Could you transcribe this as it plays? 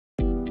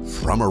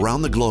from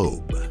around the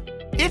globe.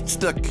 It's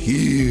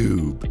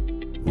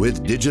theCUBE,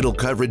 with digital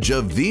coverage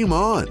of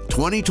VeeamON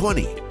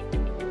 2020.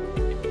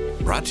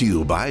 Brought to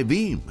you by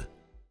Veeam.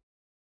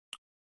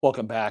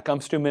 Welcome back,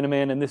 I'm Stu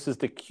Miniman, and this is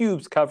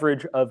theCUBE's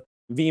coverage of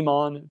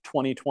VeeamON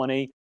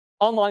 2020.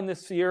 Online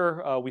this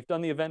year, we've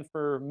done the event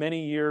for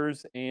many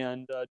years,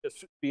 and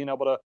just being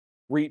able to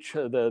reach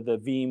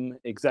the Veeam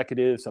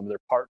executives, some of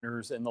their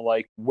partners and the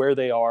like, where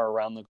they are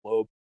around the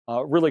globe.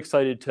 Really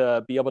excited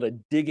to be able to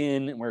dig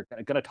in, and we're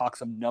going to talk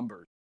some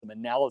numbers, some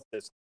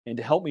analysis. And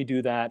to help me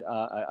do that,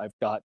 I've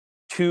got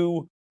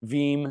two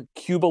Veeam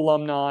CUBE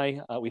alumni.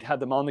 We'd had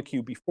them on the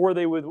CUBE before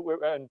they were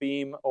on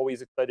Veeam.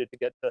 Always excited to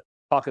get to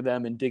talk to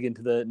them and dig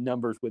into the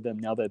numbers with them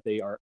now that they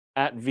are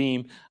at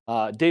Veeam.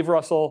 Dave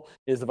Russell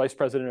is the Vice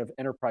President of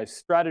Enterprise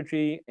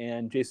Strategy,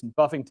 and Jason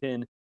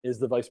Buffington is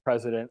the Vice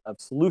President of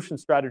Solution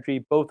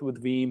Strategy, both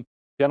with Veeam.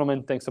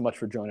 Gentlemen, thanks so much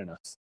for joining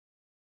us.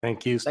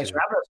 Thank you, Steve. Thanks for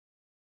having us.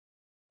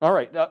 All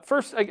right,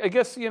 first, I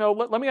guess,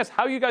 let me ask,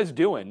 how are you guys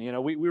doing?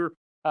 We were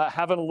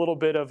having a little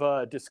bit of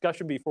a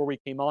discussion before we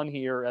came on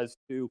here as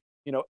to,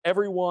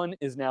 everyone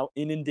is now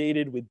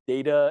inundated with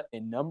data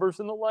and numbers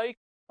and the like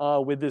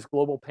with this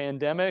global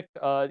pandemic.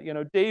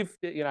 Dave,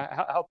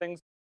 how things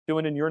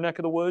doing in your neck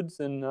of the woods,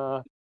 and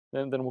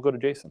then we'll go to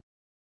Jason.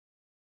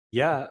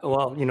 Yeah,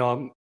 well,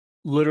 I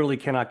literally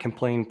cannot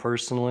complain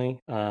personally.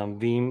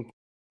 Veeam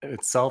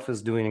itself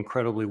is doing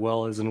incredibly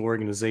well as an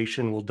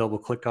organization. We'll double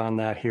click on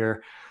that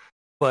here.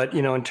 But,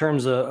 in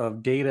terms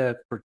of data,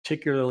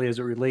 particularly as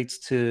it relates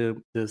to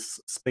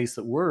this space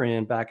that we're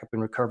in, backup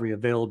and recovery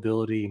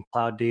availability,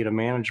 cloud data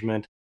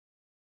management,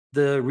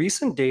 the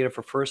recent data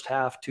for first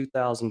half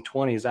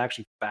 2020 is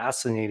actually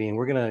fascinating.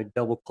 We're going to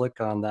double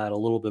click on that a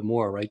little bit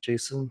more, right,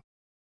 Jason?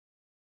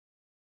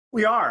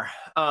 We are.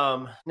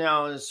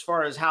 Now, as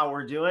far as how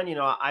we're doing,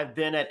 I've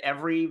been at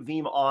every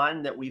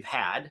VeeamON that we've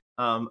had.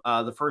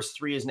 The first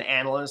three as an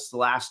analyst, the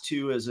last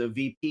two as a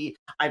VP.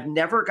 I've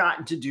never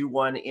gotten to do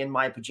one in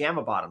my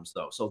pajama bottoms,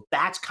 though. So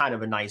that's kind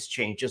of a nice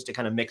change, just to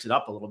kind of mix it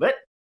up a little bit.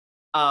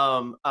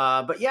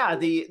 But yeah,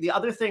 the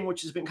other thing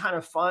which has been kind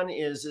of fun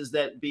is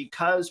that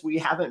because we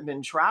haven't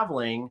been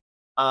traveling,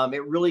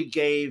 it really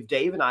gave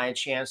Dave and I a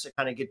chance to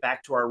kind of get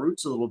back to our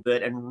roots a little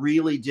bit and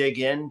really dig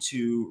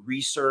into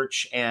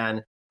research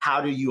and how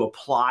do you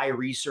apply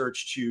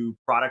research to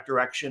product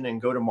direction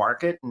and go to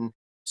market. And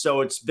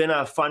so it's been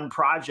a fun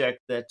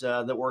project that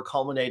we're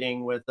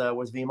culminating with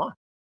VeeamON.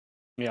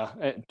 Yeah,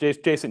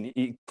 Jason,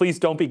 please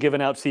don't be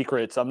giving out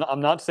secrets.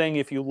 I'm not saying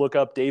if you look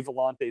up Dave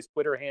Vallante's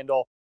Twitter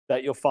handle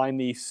that you'll find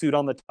the suit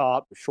on the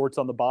top, shorts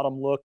on the bottom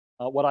look,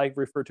 what I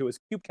refer to as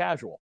CUBE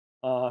casual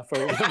for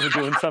when we're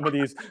doing some of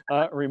these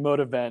remote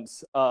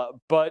events.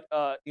 But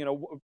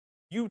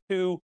you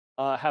two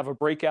have a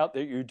breakout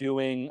that you're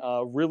doing,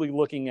 really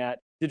looking at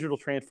digital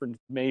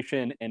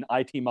transformation and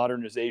IT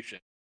modernization.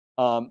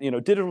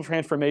 Digital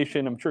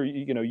transformation, I'm sure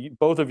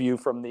both of you,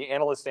 from the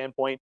analyst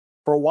standpoint,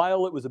 for a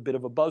while it was a bit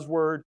of a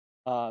buzzword.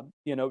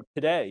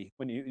 Today,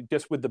 when you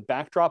just with the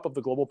backdrop of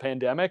the global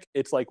pandemic,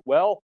 it's like,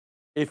 well,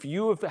 if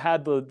you have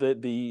had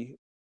the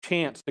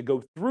chance to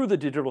go through the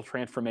digital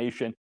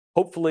transformation,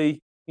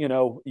 hopefully,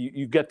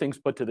 you get things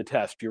put to the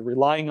test. You're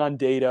relying on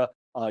data.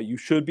 You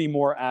should be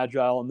more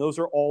agile, and those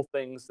are all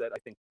things that I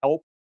think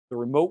help the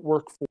remote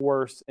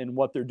workforce and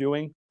what they're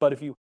doing. But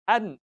if you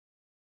hadn't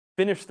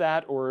finished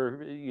that,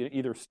 or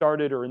either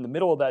started or in the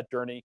middle of that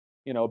journey,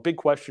 a big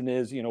question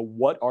is,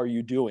 what are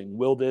you doing?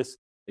 Will this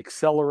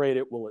accelerate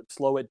it? Will it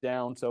slow it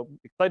down? So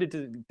excited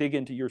to dig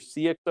into your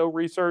CXO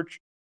research.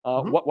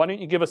 Why don't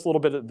you give us a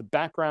little bit of the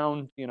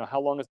background? How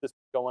long has this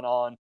been going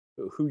on?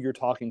 Who you're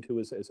talking to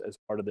as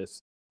part of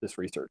this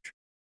research?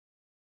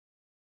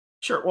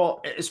 Sure.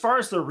 Well, as far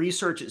as the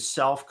research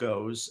itself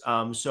goes,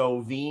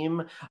 so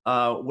Veeam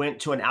went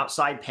to an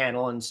outside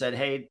panel and said,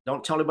 hey,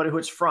 don't tell anybody who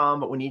it's from,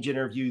 but we need you to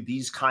interview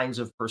these kinds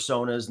of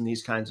personas and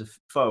these kinds of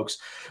folks.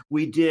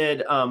 We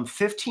did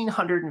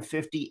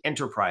 1,550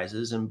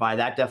 enterprises, and by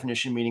that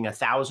definition, meaning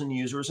 1,000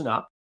 users and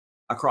up,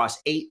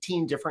 across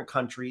 18 different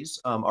countries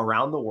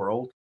around the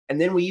world.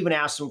 And then we even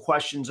asked some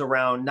questions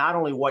around not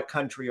only what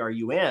country are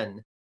you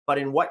in, but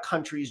in what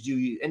countries do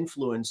you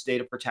influence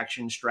data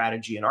protection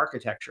strategy and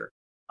architecture.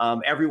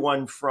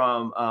 Everyone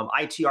from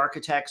IT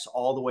architects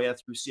all the way up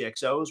through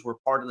CXOs were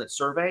part of that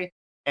survey.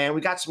 And we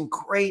got some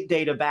great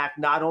data back,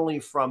 not only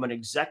from an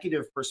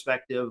executive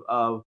perspective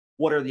of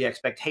what are the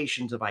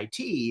expectations of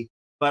IT,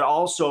 but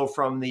also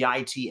from the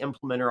IT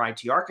implementer,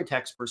 IT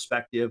architect's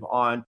perspective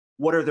on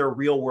what are their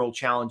real world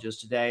challenges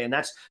today. And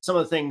that's some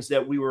of the things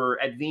that we were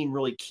at Veeam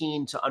really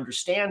keen to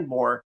understand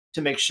more,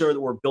 to make sure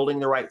that we're building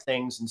the right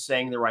things and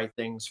saying the right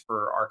things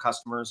for our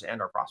customers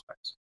and our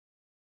prospects.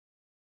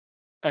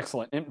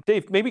 Excellent. And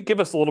Dave, maybe give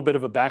us a little bit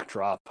of a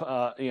backdrop.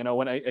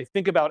 When I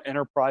think about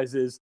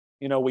enterprises,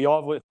 we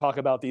always talk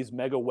about these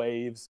mega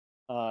waves.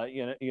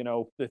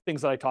 The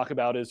things that I talk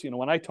about is,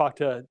 when I talk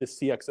to the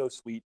CXO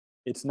suite,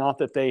 it's not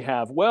that they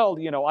have,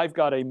 I've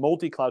got a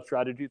multi-cloud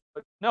strategy,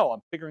 but no,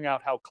 I'm figuring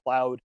out how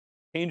cloud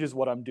changes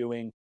what I'm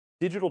doing.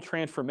 Digital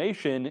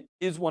transformation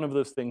is one of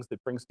those things that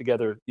brings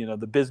together,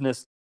 the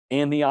business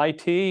and the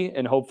IT,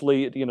 and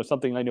hopefully,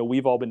 something I know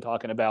we've all been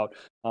talking about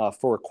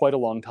for quite a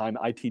long time.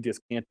 IT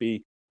just can't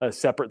be a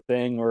separate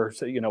thing or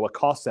a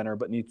cost center,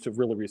 but needs to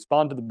really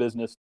respond to the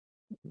business.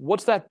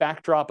 What's that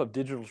backdrop of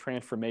digital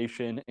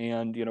transformation,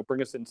 and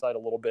bring us inside a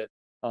little bit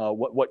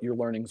what your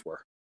learnings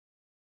were.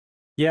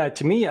 Yeah,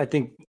 to me, I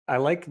think I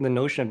like the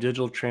notion of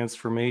digital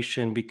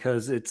transformation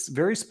because it's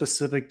very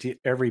specific to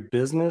every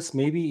business,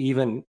 maybe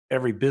even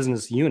every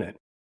business unit.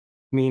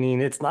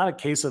 Meaning it's not a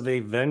case of a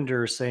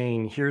vendor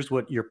saying, here's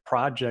what your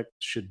project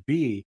should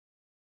be.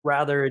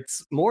 Rather,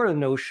 it's more a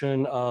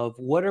notion of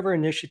whatever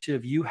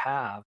initiative you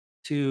have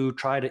to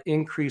try to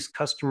increase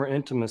customer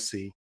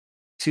intimacy,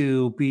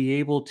 to be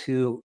able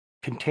to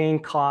contain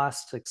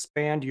costs,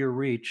 expand your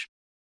reach.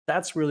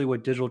 That's really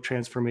what digital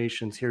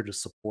transformation is here to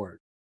support.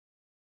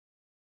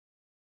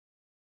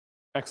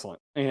 Excellent.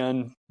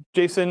 And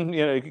Jason,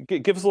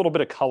 give us a little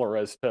bit of color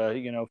as to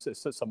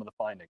some of the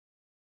findings.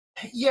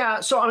 Yeah,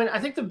 so I mean, I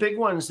think the big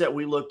ones that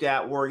we looked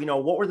at were,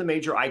 what were the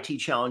major IT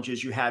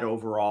challenges you had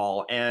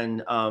overall,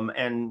 and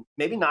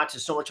maybe not to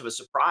so much of a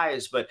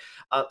surprise, but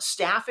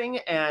staffing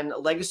and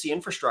legacy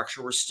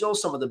infrastructure were still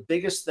some of the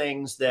biggest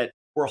things that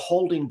were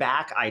holding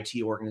back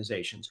IT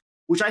organizations,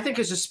 which I think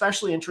is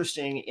especially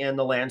interesting in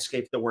the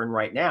landscape that we're in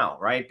right now,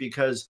 right?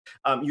 Because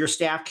your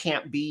staff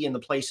can't be in the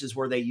places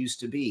where they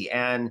used to be,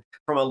 and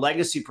from a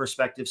legacy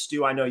perspective,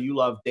 Stu, I know you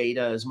love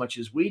data as much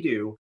as we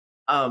do.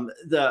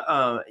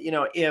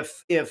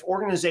 If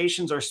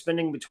organizations are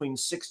spending between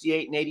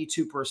 68 and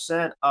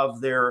 82%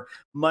 of their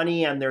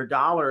money and their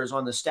dollars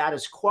on the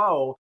status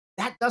quo,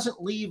 that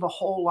doesn't leave a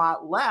whole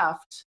lot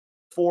left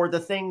for the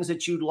things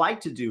that you'd like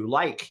to do,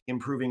 like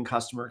improving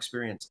customer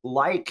experience,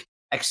 like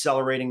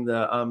accelerating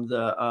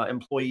the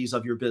employees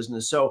of your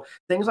business. So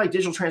things like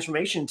digital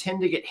transformation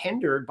tend to get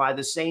hindered by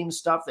the same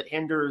stuff that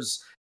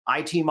hinders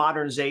IT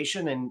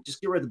modernization, and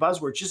just get rid of the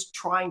buzzword, just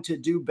trying to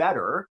do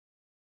better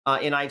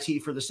in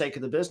IT for the sake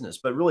of the business.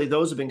 But really,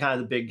 those have been kind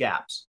of the big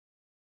gaps.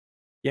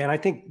 Yeah, and I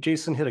think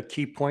Jason hit a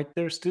key point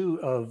there, Stu,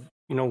 of,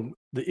 the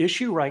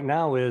issue right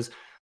now is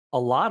a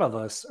lot of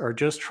us are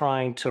just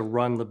trying to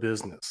run the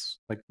business,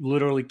 like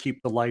literally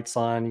keep the lights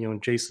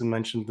on. Jason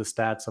mentioned the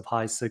stats of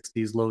high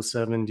 60s, low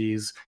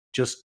 70s,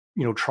 just,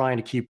 trying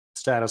to keep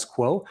status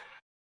quo.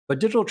 But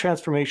digital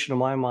transformation, in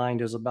my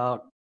mind, is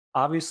about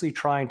obviously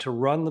trying to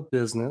run the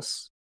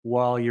business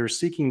while you're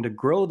seeking to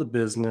grow the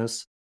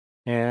business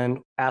and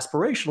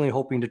aspirationally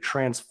hoping to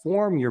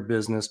transform your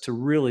business to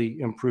really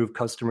improve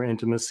customer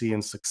intimacy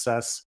and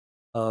success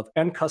of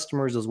end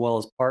customers as well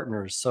as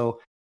partners. So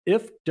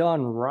if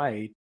done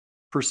right,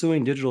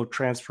 pursuing digital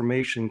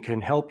transformation can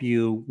help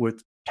you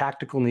with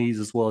tactical needs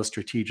as well as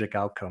strategic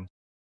outcomes.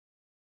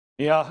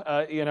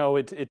 Yeah,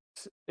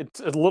 it's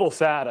a little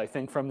sad, I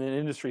think, from an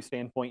industry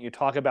standpoint. You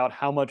talk about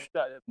how much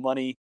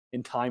money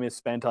and time is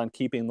spent on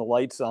keeping the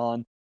lights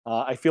on.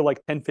 I feel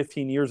like 10,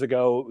 15 years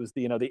ago, it was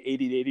the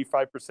 80 to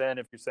 85%.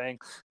 If you're saying,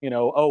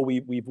 oh,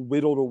 we've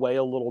whittled away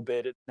a little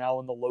bit, it's now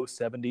in the low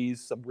 70s.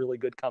 Some really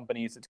good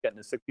companies, it's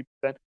getting to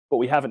 60%, but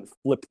we haven't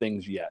flipped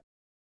things yet.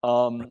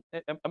 I'm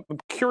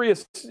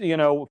curious,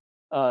 you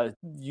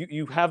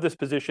have this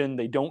position.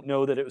 They don't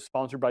know that it was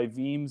sponsored by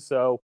Veeam.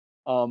 So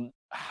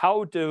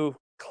how do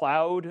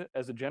cloud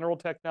as a general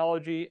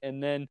technology,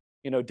 and then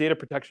data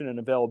protection and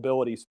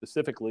availability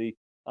specifically,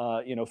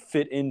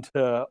 fit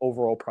into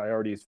overall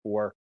priorities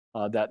for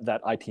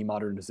that IT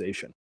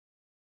modernization?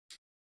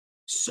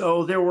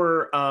 So there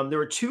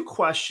were two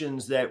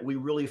questions that we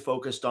really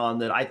focused on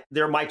that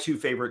they're my two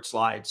favorite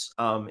slides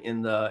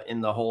in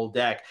the whole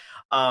deck.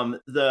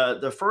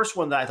 The first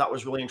one that I thought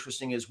was really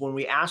interesting is when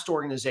we asked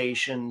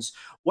organizations,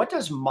 what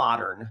does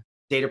modern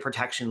data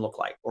protection look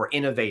like, or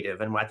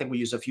innovative? And I think we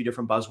used a few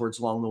different buzzwords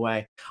along the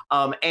way.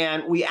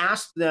 And we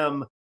asked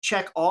them,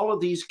 check all of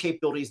these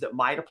capabilities that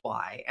might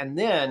apply, and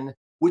then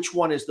which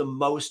one is the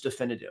most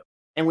definitive?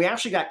 And we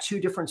actually got two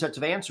different sets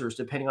of answers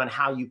depending on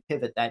how you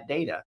pivot that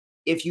data.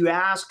 If you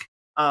ask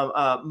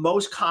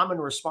most common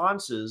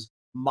responses,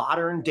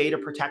 modern data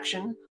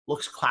protection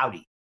looks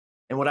cloudy.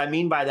 And what I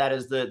mean by that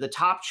is the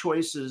top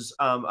choices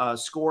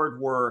scored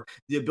were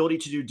the ability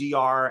to do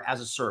DR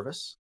as a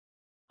service,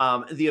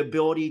 the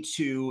ability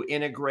to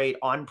integrate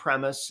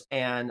on-premise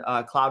and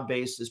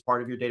cloud-based as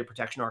part of your data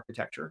protection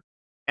architecture,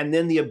 and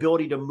then the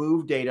ability to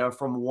move data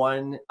from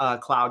one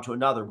cloud to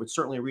another, which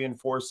certainly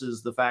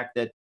reinforces the fact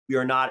that we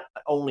are not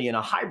only in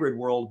a hybrid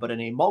world, but in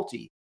a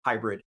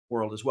multi-hybrid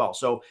world as well.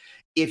 So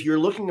if you're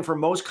looking for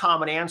most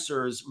common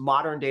answers,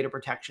 modern data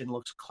protection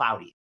looks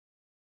cloudy.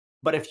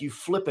 But if you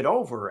flip it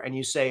over and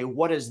you say,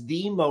 what is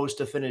the most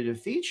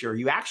definitive feature,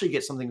 you actually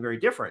get something very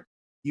different.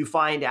 You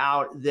find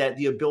out that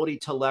the ability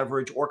to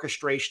leverage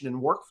orchestration and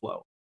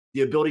workflow,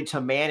 the ability to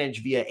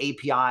manage via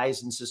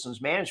APIs and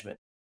systems management,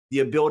 the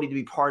ability to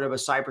be part of a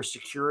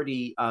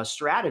cybersecurity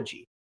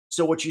strategy.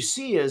 So what you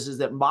see is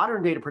that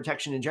modern data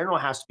protection in general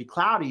has to be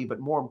cloudy, but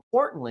more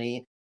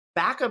importantly,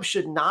 backup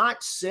should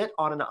not sit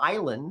on an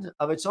island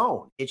of its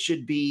own. It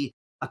should be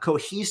a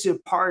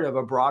cohesive part of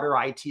a broader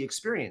IT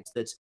experience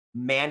that's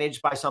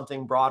managed by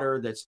something broader,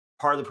 that's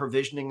part of the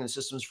provisioning and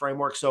systems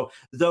framework. So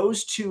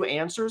those two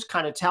answers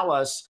kind of tell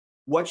us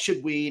what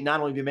should we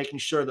not only be making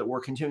sure that we're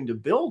continuing to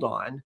build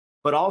on,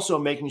 but also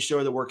making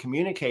sure that we're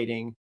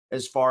communicating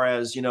as far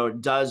as,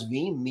 does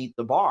Veeam meet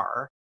the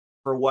bar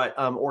for what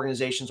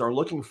organizations are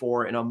looking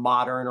for in a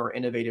modern or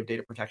innovative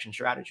data protection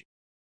strategy.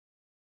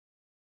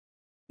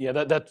 Yeah,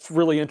 that's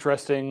really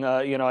interesting.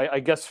 I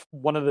guess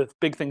one of the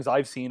big things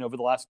I've seen over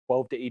the last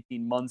 12 to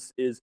 18 months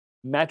is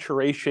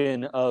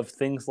maturation of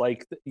things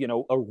like,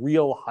 a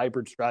real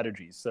hybrid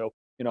strategy. So,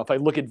 if I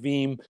look at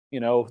Veeam,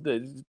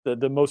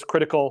 the most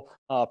critical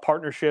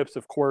partnerships,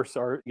 of course,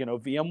 are,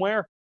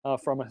 VMware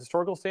from a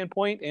historical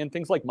standpoint, and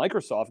things like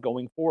Microsoft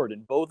going forward.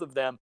 And both of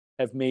them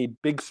have made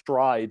big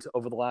strides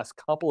over the last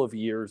couple of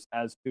years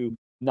as to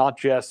not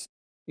just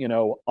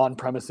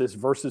on-premises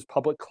versus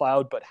public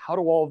cloud, but how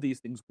do all of these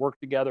things work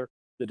together?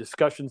 The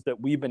discussions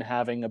that we've been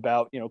having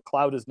about,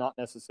 cloud is not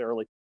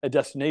necessarily a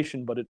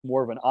destination, but it's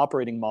more of an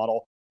operating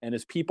model. And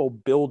as people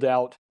build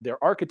out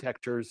their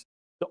architectures,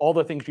 all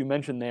the things you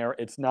mentioned there,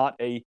 it's not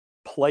a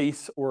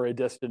place or a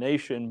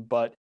destination,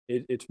 but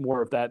it's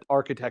more of that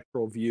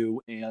architectural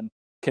view and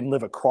can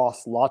live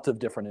across lots of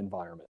different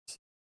environments.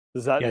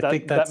 Does that, Yeah, I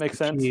think that that's make the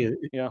sense? key.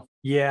 Yeah.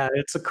 Yeah,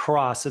 it's a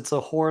cross. It's a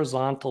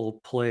horizontal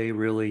play,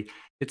 really.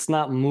 It's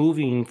not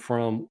moving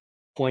from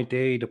point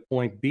A to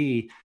point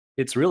B.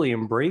 It's really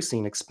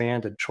embracing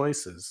expanded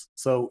choices.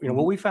 So,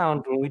 what we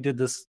found when we did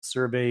this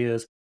survey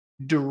is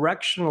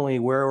directionally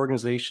where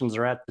organizations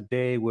are at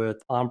today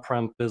with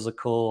on-prem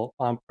physical,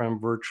 on-prem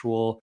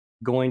virtual,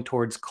 going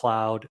towards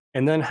cloud,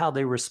 and then how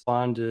they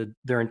responded,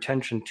 their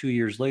intention 2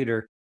 years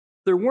later.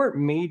 There weren't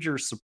major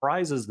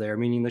surprises there,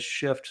 meaning the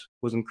shift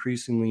was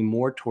increasingly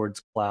more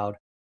towards cloud.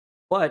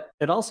 But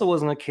it also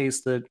wasn't a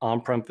case that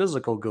on-prem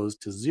physical goes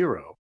to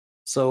zero.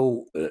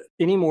 So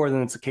any more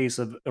than it's a case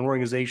of an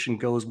organization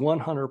goes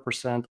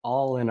 100%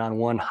 all in on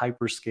one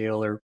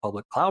hyperscaler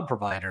public cloud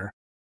provider.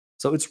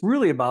 So it's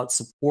really about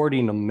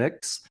supporting a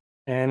mix,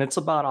 and it's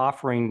about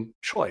offering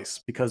choice,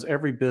 because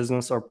every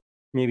business, or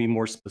maybe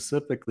more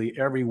specifically,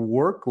 every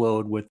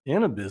workload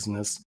within a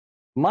business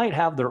might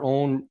have their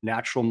own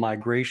natural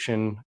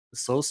migration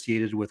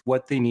associated with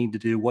what they need to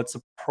do, what's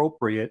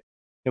appropriate,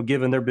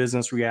 given their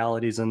business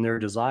realities and their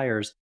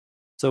desires.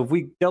 So if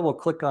we double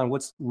click on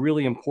what's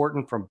really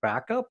important from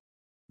backup,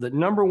 the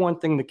number one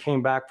thing that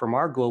came back from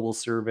our global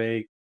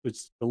survey, which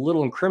is a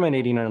little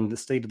incriminating on the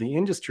state of the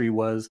industry,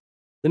 was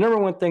the number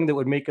one thing that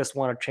would make us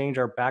want to change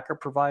our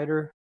backup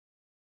provider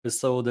is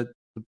so that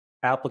the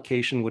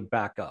application would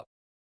back up.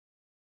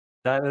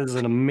 That is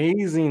an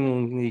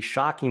amazingly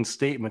shocking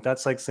statement.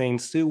 That's like saying,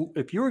 Stu,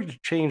 if you were to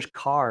change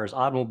cars,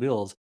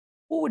 automobiles,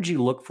 what would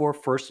you look for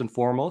first and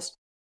foremost?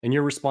 And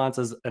your response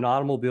is an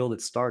automobile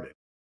that started.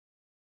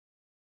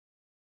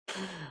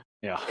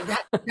 Yeah.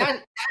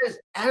 That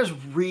is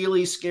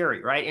really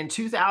scary, right? In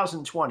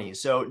 2020,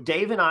 so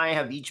Dave and I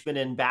have each been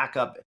in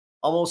backup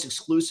almost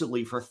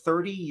exclusively for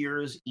 30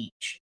 years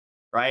each,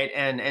 right?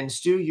 And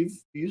Stu, you've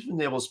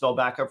been able to spell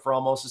backup for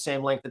almost the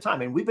same length of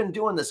time, and we've been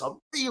doing this a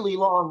really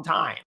long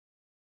time.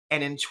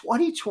 And in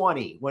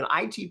 2020, when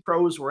IT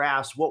pros were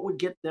asked what would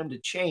get them to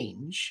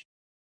change,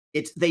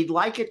 they'd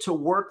like it to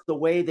work the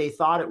way they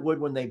thought it would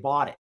when they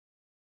bought it.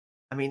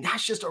 I mean,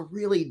 that's just a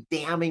really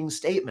damning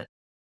statement.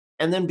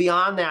 And then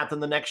beyond that,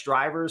 then the next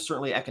drivers,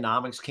 certainly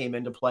economics came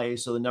into play.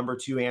 So the number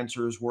two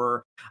answers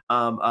were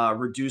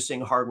reducing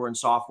hardware and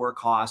software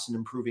costs and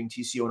improving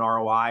TCO and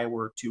ROI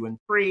were 2 and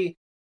 3.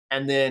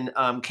 And then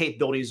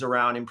capabilities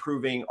around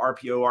improving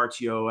RPO,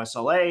 RTO,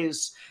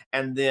 SLAs,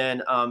 and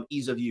then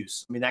ease of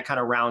use. I mean, that kind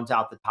of rounds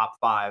out the top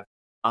 5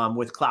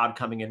 with cloud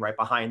coming in right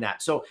behind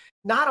that. So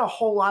not a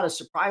whole lot of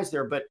surprise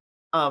there, but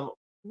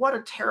what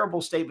a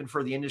terrible statement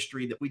for the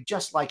industry that we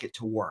just like it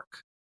to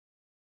work.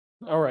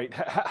 All right.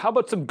 How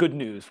about some good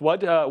news?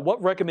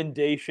 What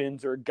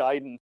recommendations or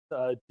guidance?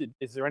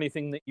 Is there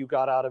anything that you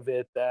got out of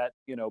it that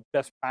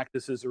best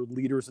practices or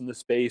leaders in the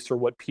space, or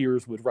what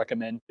peers would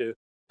recommend to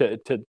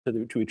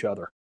each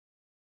other?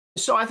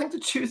 So I think the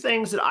two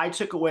things that I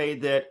took away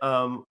that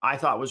I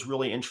thought was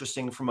really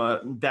interesting from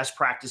a best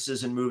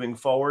practices and moving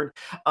forward,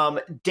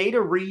 data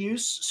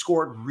reuse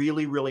scored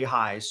really, really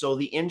high. So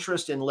the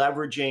interest in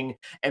leveraging,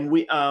 and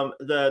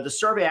the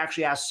survey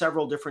actually asked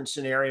several different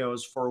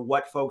scenarios for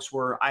what folks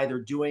were either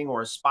doing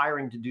or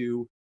aspiring to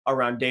do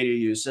around data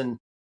use. And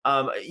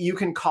you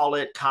can call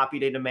it copy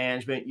data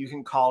management, you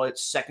can call it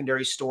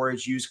secondary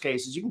storage use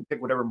cases, you can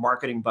pick whatever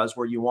marketing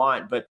buzzword you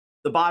want, but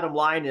the bottom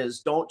line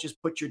is, don't just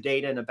put your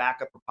data in a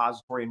backup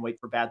repository and wait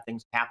for bad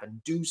things to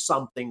happen. Do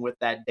something with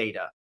that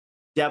data.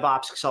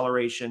 DevOps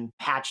acceleration,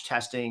 patch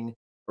testing,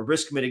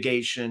 risk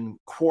mitigation,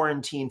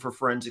 quarantine for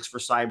forensics for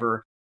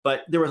cyber.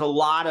 But there was a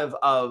lot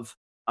of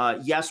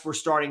yes, we're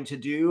starting to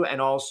do, and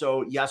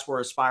also, yes,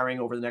 we're aspiring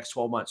over the next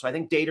 12 months. So I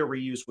think data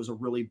reuse was a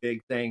really big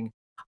thing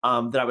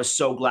that I was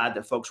so glad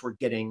that folks were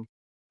getting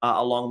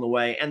along the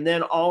way. And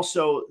then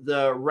also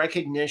the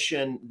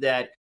recognition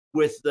that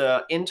with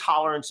the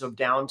intolerance of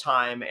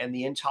downtime and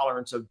the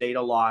intolerance of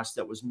data loss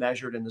that was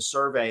measured in the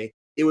survey,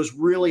 it was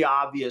really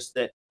obvious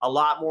that a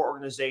lot more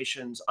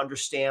organizations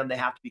understand they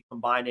have to be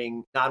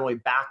combining not only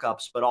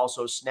backups, but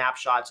also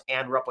snapshots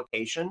and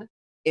replication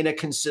in a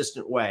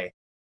consistent way.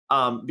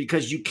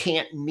 Because you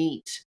can't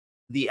meet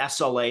the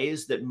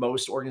SLAs that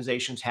most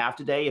organizations have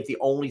today if the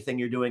only thing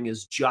you're doing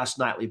is just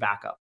nightly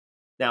backup.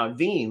 Now at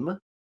Veeam,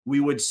 we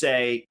would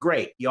say,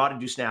 great, you ought to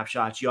do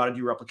snapshots, you ought to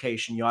do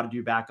replication, you ought to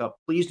do backup.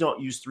 Please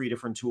don't use 3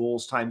 different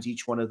tools times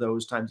each one of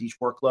those times each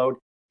workload.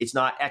 It's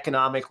not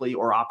economically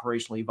or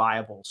operationally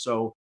viable.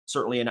 So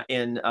certainly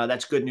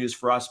that's good news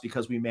for us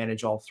because we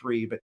manage all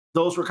 3. But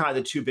those were kind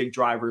of the 2 big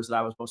drivers that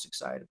I was most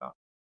excited about.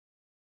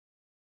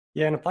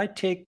 Yeah, and if I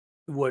take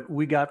what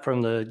we got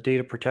from the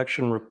data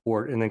protection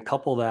report and then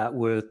couple that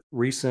with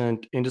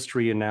recent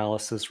industry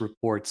analysis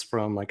reports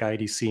from like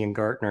IDC and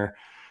Gartner,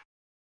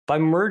 if I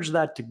merge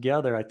that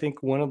together, I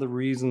think one of the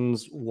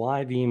reasons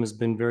why Veeam has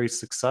been very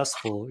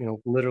successful,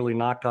 literally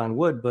knock on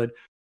wood, but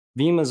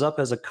Veeam is up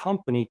as a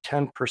company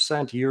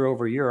 10% year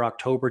over year,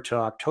 October to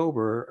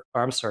October,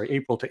 or I'm sorry,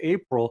 April to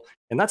April.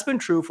 And that's been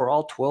true for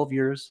all 12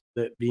 years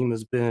that Veeam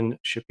has been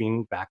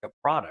shipping backup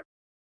product.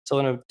 So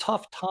in a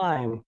tough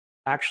time,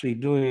 actually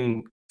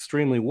doing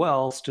extremely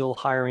well, still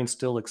hiring,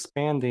 still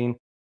expanding.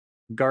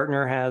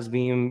 Gartner has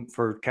Veeam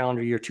for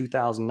calendar year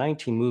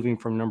 2019 moving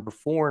from number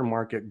 4 in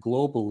market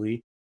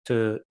globally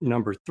to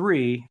number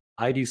 3.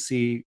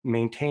 IDC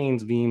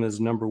maintains Veeam as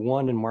number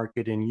 1 in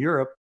market in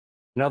Europe.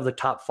 And of the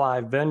top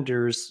 5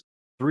 vendors,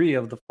 3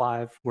 of the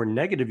 5 were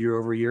negative year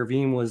over year.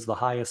 Veeam was the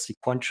highest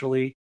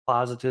sequentially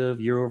positive,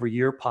 year over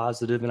year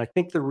positive. And I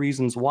think the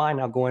reasons why,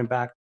 now going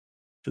back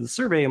to the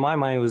survey, in my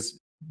mind, was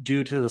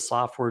due to the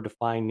software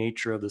defined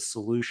nature of the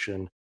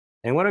solution.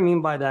 And what I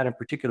mean by that in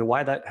particular,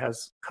 why that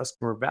has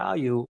customer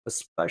value,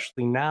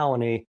 especially now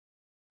in a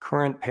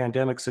current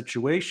pandemic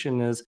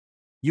situation, is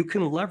you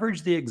can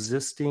leverage the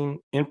existing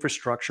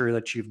infrastructure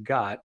that you've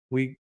got.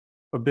 We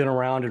have been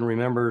around and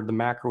remember the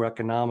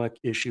macroeconomic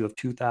issue of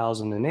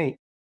 2008.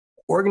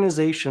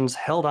 Organizations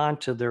held on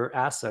to their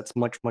assets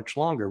much, much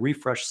longer.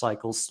 Refresh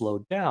cycles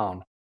slowed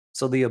down.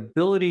 So the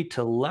ability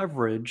to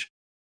leverage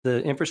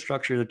the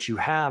infrastructure that you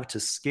have to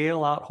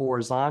scale out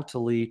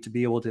horizontally, to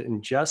be able to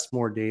ingest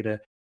more data,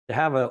 to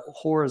have a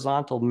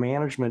horizontal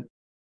management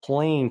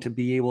plane, to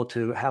be able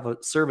to have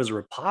serve as a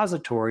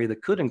repository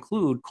that could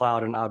include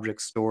cloud and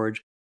object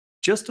storage,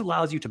 just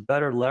allows you to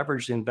better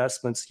leverage the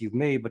investments you've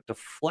made, but to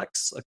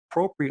flex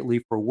appropriately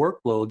for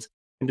workloads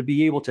and to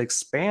be able to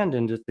expand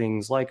into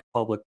things like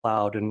public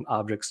cloud and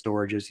object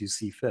storage as you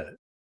see fit.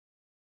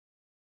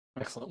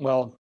 Excellent.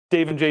 Well,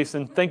 Dave and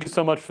Jason, thank you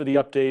so much for the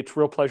updates.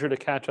 Real pleasure to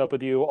catch up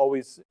with you.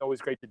 Always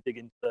great to dig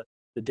into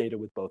the data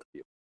with both of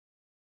you.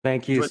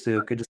 Thank you,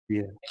 Stu. Good to see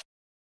you.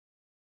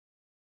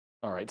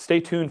 All right, stay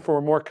tuned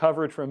for more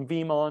coverage from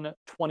VeeamON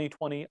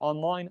 2020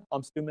 online.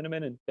 I'm Stu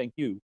Miniman, and thank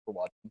you for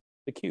watching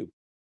theCUBE.